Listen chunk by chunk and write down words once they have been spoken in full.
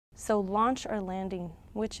So launch or landing,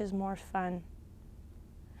 which is more fun?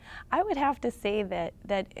 I would have to say that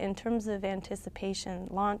in terms of anticipation,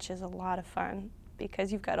 launch is a lot of fun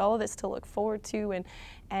because you've got all of this to look forward to,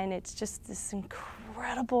 and it's just this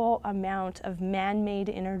incredible amount of man-made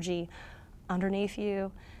energy underneath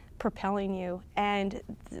you, propelling you, and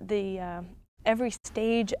the every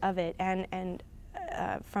stage of it, and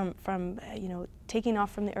from you know, taking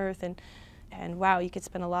off from the Earth, and wow, you could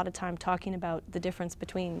spend a lot of time talking about the difference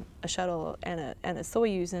between a shuttle and a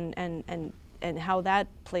Soyuz, and how that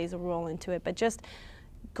plays a role into it. But just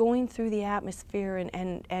going through the atmosphere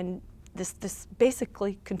and this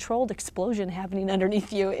basically controlled explosion happening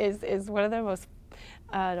underneath you is one of the most,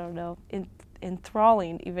 I don't know,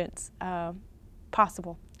 enthralling events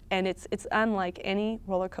possible. And it's unlike any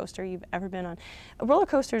roller coaster you've ever been on. A roller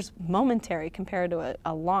coaster's momentary compared to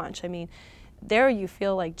a launch. I mean, there you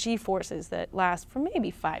feel like G-forces that last for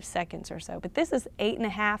maybe 5 seconds or so, but this is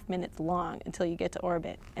 8.5 minutes long until you get to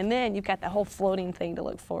orbit. And then you've got the whole floating thing to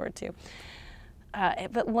look forward to.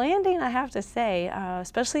 But landing, I have to say,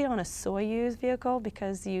 especially on a Soyuz vehicle,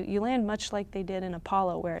 because you land much like they did in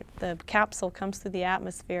Apollo, where the capsule comes through the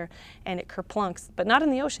atmosphere and it kerplunks, but not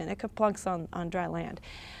in the ocean, it kerplunks on dry land.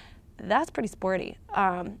 That's pretty sporty.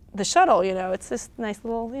 The shuttle, you know, it's this nice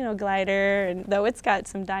little, you know, glider, and though it's got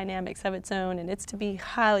some dynamics of its own and it's to be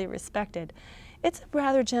highly respected, it's a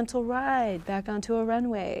rather gentle ride back onto a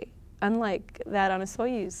runway, unlike that on a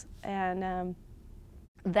Soyuz. And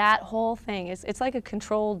that whole thing it's like a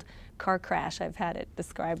controlled car crash. I've had it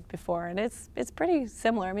described before, and it's pretty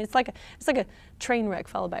similar. I mean, it's like a train wreck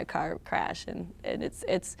followed by a car crash, and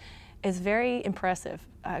it's very impressive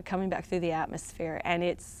coming back through the atmosphere. And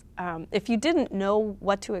it's if you didn't know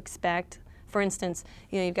what to expect, for instance,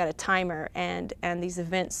 you know, you've got a timer and these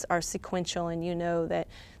events are sequential, and you know that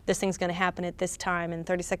this thing's going to happen at this time, and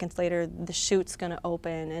 30 seconds later the chute's going to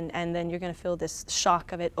open, and then you're going to feel this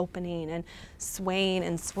shock of it opening and swaying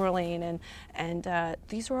and swirling, and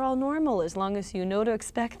these were all normal as long as you know to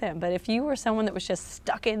expect them. But if you were someone that was just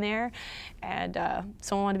stuck in there and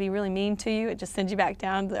someone wanted to be really mean to you, it just sends you back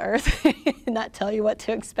down to the Earth and not tell you what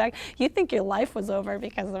to expect. You'd think your life was over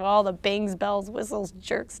because of all the bangs, bells, whistles,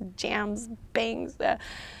 jerks, jams, bangs.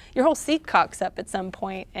 Your whole seat cocks up at some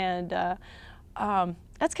point, and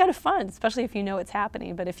that's kind of fun, especially if you know it's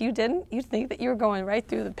happening. But if you didn't, you'd think that you were going right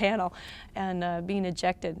through the panel and being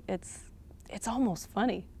ejected. It's almost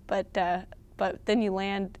funny, but then you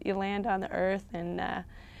land on the Earth, and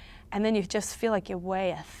then you just feel like you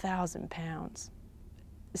weigh 1,000 pounds.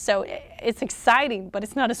 So it's exciting, but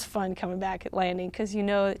it's not as fun coming back at landing, because you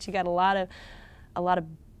know that you got a lot of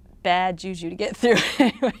bad juju to get through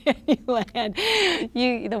when you land.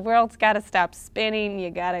 The world's got to stop spinning.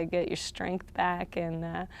 You got to get your strength back,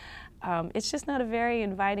 and it's just not a very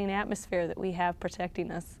inviting atmosphere that we have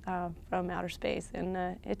protecting us from outer space. And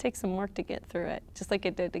it takes some work to get through it, just like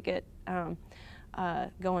it did to get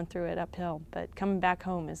going through it uphill. But coming back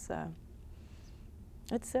home is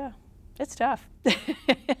it's tough.